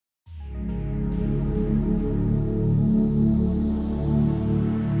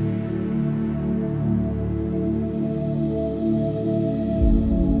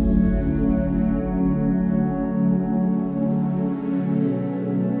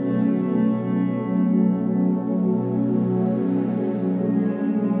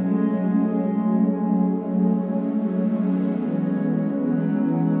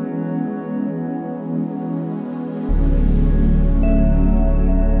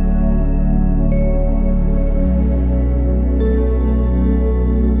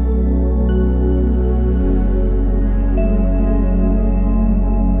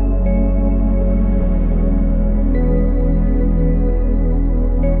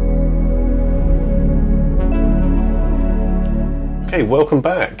Okay, welcome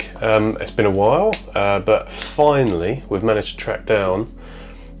back. It's been a while, but finally we've managed to track down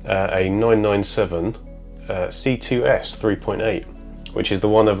a 997 C2S 3.8, which is the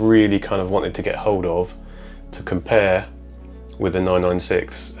one I've really kind of wanted to get hold of to compare with the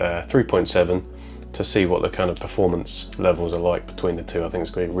 996 3.7 to see what the kind of performance levels are like between the two. I think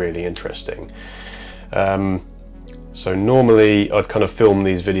it's going to be really interesting. So normally I'd kind of film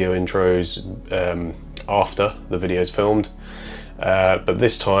these video intros after the video's filmed, but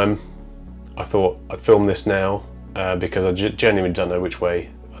this time I thought I'd film this now because I genuinely don't know which way.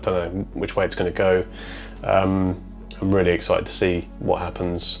 I don't know which way it's going to go. I'm really excited to see what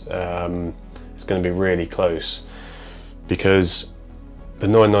happens. It's going to be really close because the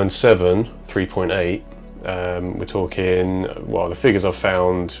 997 3.8, we're talking, well, the figures I've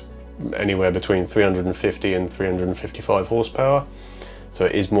found anywhere between 350 and 355 horsepower, so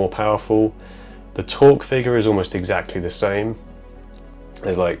it is more powerful. The torque figure is almost exactly the same.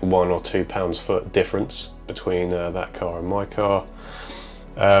 There's like 1 or 2 pounds-foot difference between that car and my car.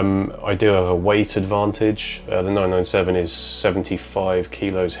 I do have a weight advantage. The 997 is 75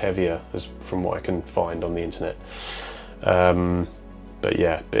 kilos heavier, as from what I can find on the internet. But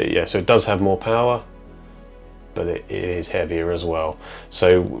yeah, so it does have more power, but it is heavier as well.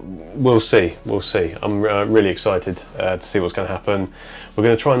 So we'll see. I'm really excited to see what's going to happen. We're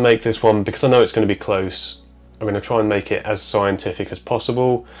going to try and make this one, because I know it's going to be close, I'm going to try and make it as scientific as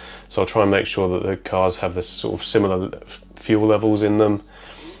possible. So I'll try and make sure that the cars have this sort of similar fuel levels in them.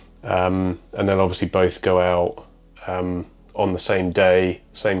 And they'll obviously both go out on the same day,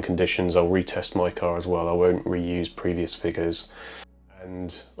 same conditions. I'll retest my car as well. I won't reuse previous figures.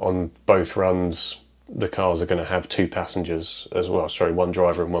 And on both runs, the cars are going to have 2 passengers as well. Sorry, 1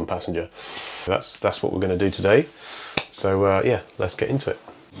 driver and 1 passenger. That's what we're going to do today. So yeah, let's get into it.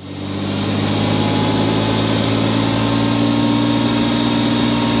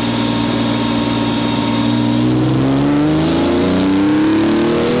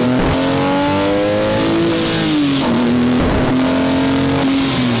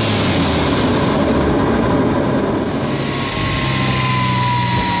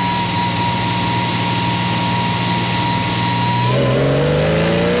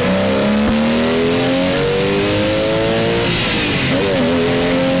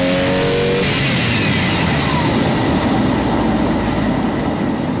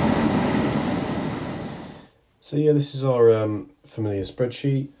 So yeah, this is our familiar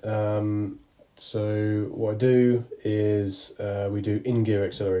spreadsheet. So what I do is we do in-gear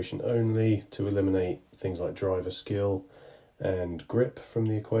acceleration only to eliminate things like driver skill and grip from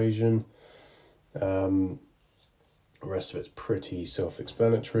the equation. The rest of it's pretty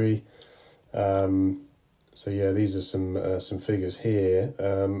self-explanatory. So yeah, these are some figures here.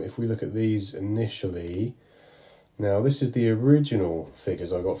 If we look at these initially, now this is the original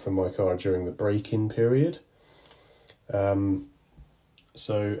figures I got from my car during the break-in period.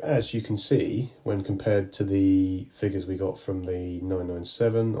 So as you can see, when compared to the figures we got from the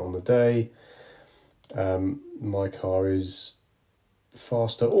 997 on the day, my car is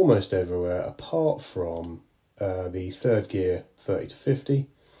faster almost everywhere apart from the third gear 30 to 50.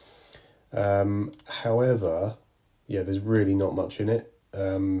 However, yeah, there's really not much in it.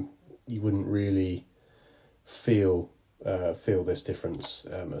 You wouldn't really feel this difference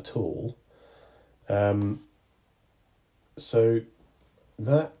at all. So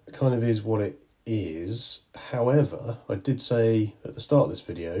that kind of is what it is. However, I did say at the start of this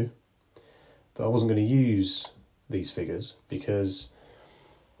video that I wasn't going to use these figures because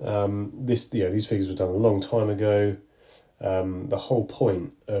these figures were done a long time ago. The whole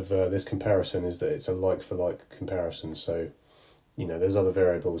point of this comparison is that it's a like-for-like comparison. So, you know, there's other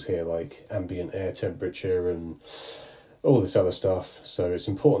variables here like ambient air temperature and all this other stuff, so it's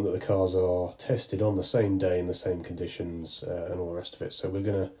important that the cars are tested on the same day in the same conditions and all the rest of it. So we're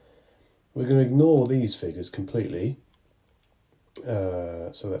gonna ignore these figures completely.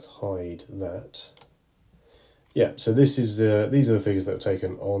 So let's hide that. Yeah, so these are the figures that were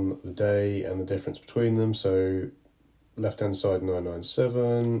taken on the day and the difference between them. So left hand side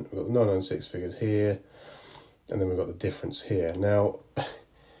 997, we've got the 996 figures here, and then we've got the difference here. Now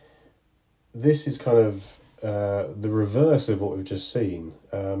this is kind of the reverse of what we've just seen.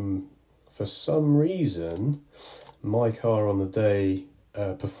 For some reason, my car on the day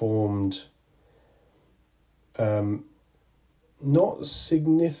performed not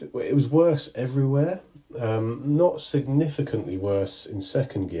significant. It was worse everywhere. Not significantly worse in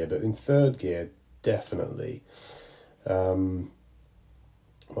second gear, but in third gear, definitely. My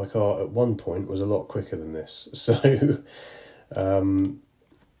car at one point was a lot quicker than this. So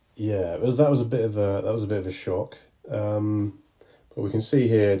yeah, that was a bit of a shock. But we can see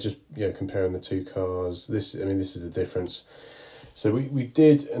here, just comparing the two cars. This is the difference. So we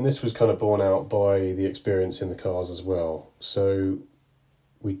did, and this was kind of borne out by the experience in the cars as well. So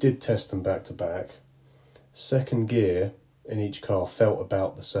we did test them back to back. Second gear in each car felt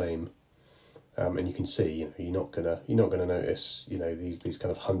about the same, and you can see, you're not gonna notice, these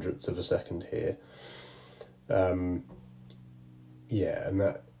kind of hundredths of a second here. Yeah, and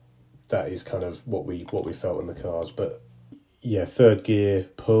that is kind of what we felt in the cars. But yeah, third gear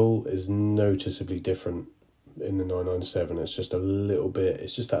pull is noticeably different in the 997. It's just that little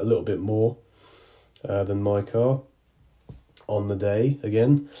bit more than my car on the day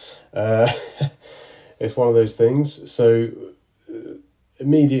again. It's one of those things. So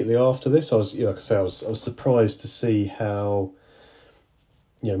immediately after this, I was, like I say, I was surprised to see how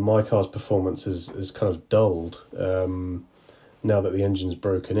my car's performance is kind of dulled now that the engine's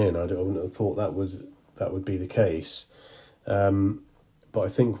broken in. I wouldn't have thought that would be the case. But I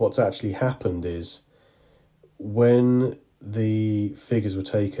think what's actually happened is, when the figures were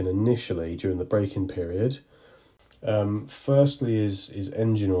taken initially during the break-in period, firstly is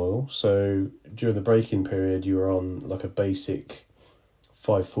engine oil. So during the break-in period, you were on like a basic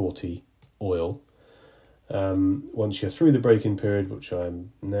 540 oil. Once you're through the break-in period, which I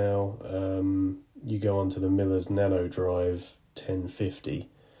am now, you go on to the Miller's Nano Drive 1050.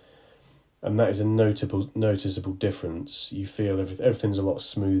 And that is a noticeable difference. You feel everything's a lot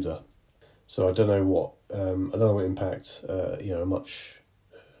smoother. So I don't know what impact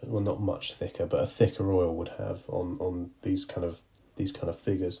not much thicker, but a thicker oil would have on these kind of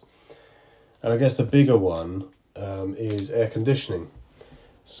figures. And I guess the bigger one is air conditioning.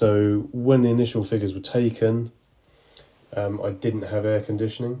 So when the initial figures were taken, I didn't have air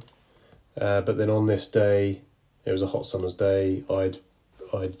conditioning, but then on this day, it was a hot summer's day, I'd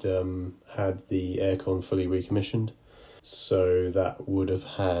had the aircon fully recommissioned, so that would have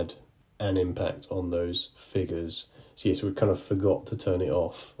had an impact on those figures. So yes, we kind of forgot to turn it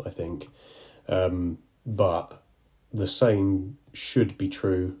off, I think, but the same should be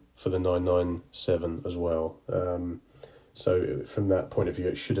true for the 997 as well. So from that point of view,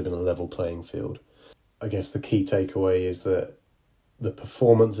 it should have been a level playing field. I guess the key takeaway is that the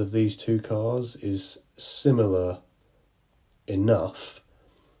performance of these two cars is similar enough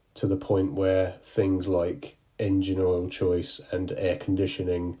to the point where things like engine oil choice and air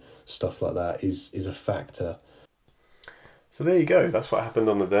conditioning, stuff like that, is a factor. So there you go, that's what happened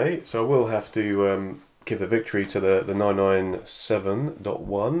on the day. So I will have to give the victory to the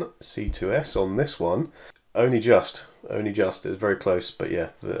 997.1 C2S on this one. Only just, it was very close, but yeah,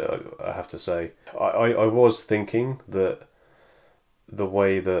 I have to say, I was thinking that the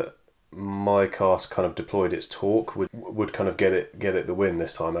way that my car kind of deployed its torque would kind of get it the win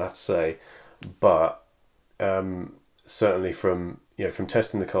this time, I have to say. But certainly from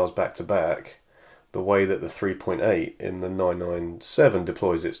testing the cars back to back, the way that the 3.8 in the 997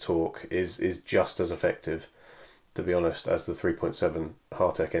 deploys its torque is just as effective, to be honest, as the 3.7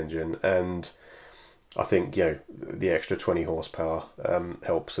 Hartech engine. And I think the extra 20 horsepower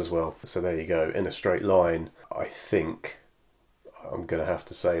helps as well. So there you go. In a straight line, I think I'm going to have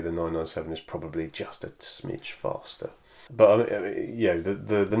to say the 997 is probably just a smidge faster. But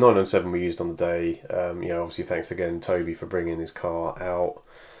the 997 we used on the day, obviously thanks again Toby for bringing his car out.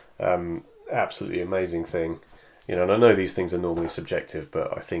 Absolutely amazing thing. And I know these things are normally subjective,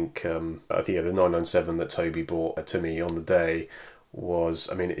 but I think the 997 that Toby brought to me on the day was,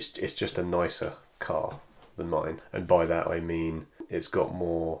 it's just a nicer car than mine. And by that I mean it's got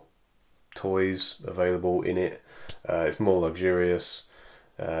more toys available in it, it's more luxurious,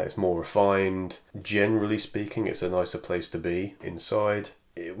 it's more refined. Generally speaking, it's a nicer place to be inside.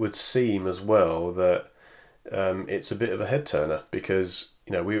 It would seem as well that it's a bit of a head turner, because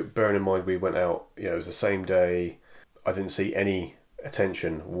bearing in mind we went out, it was the same day. I didn't see any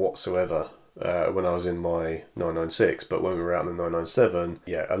attention whatsoever when I was in my 996, but when we were out in the 997,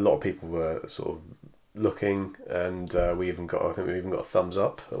 a lot of people were sort of looking, and I think we even got a thumbs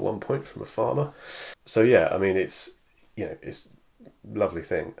up at one point from a farmer. So it's it's a lovely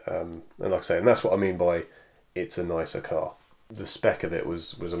thing, and like I say, and that's what I mean by it's a nicer car. The spec of it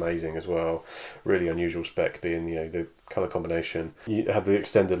was amazing as well. Really unusual spec, being the colour combination. You had the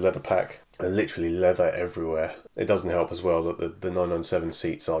extended leather pack, and literally leather everywhere. It doesn't help as well that the 997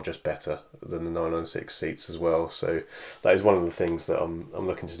 seats are just better than the 996 seats as well. So that is one of the things that I'm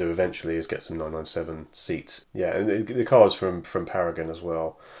looking to do eventually, is get some 997 seats. Yeah, and the car's from Paragon as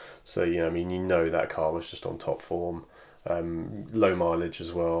well. So that car was just on top form. Low mileage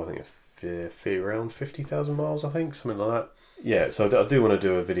as well. I think around 50,000 miles, I think, something like that. yeah, so I do want to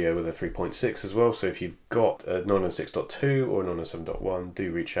do a video with a 3.6 as well, so if you've got a 996.2 or a 997.1,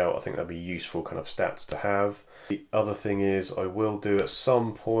 do reach out. I think that'd be useful kind of stats to have. The other thing is I will do at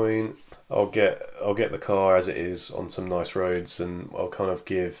some point, I'll get the car as it is on some nice roads, and I'll kind of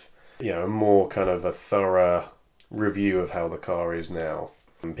give, you know, a more kind of a thorough review of how the car is now,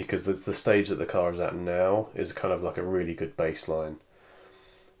 because the stage that the car is at now is kind of like a really good baseline.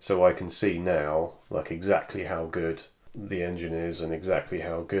 So I can see now like exactly how good the engine is and exactly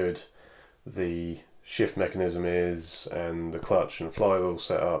how good the shift mechanism is and the clutch and flywheel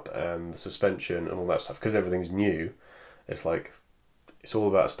setup and the suspension and all that stuff, because everything's new. It's like, it's all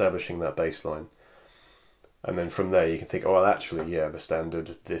about establishing that baseline, and then from there you can think, oh well, actually yeah, the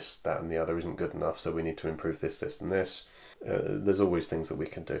standard this, that and the other isn't good enough, so we need to improve this, this and this. There's always things that we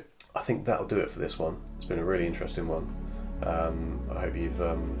can do. I think that'll do it for this one. It's been a really interesting one. I hope you've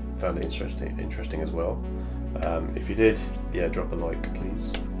found it interesting as well. If you did, yeah, drop a like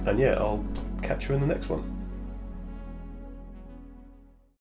please, and yeah, I'll catch you in the next one.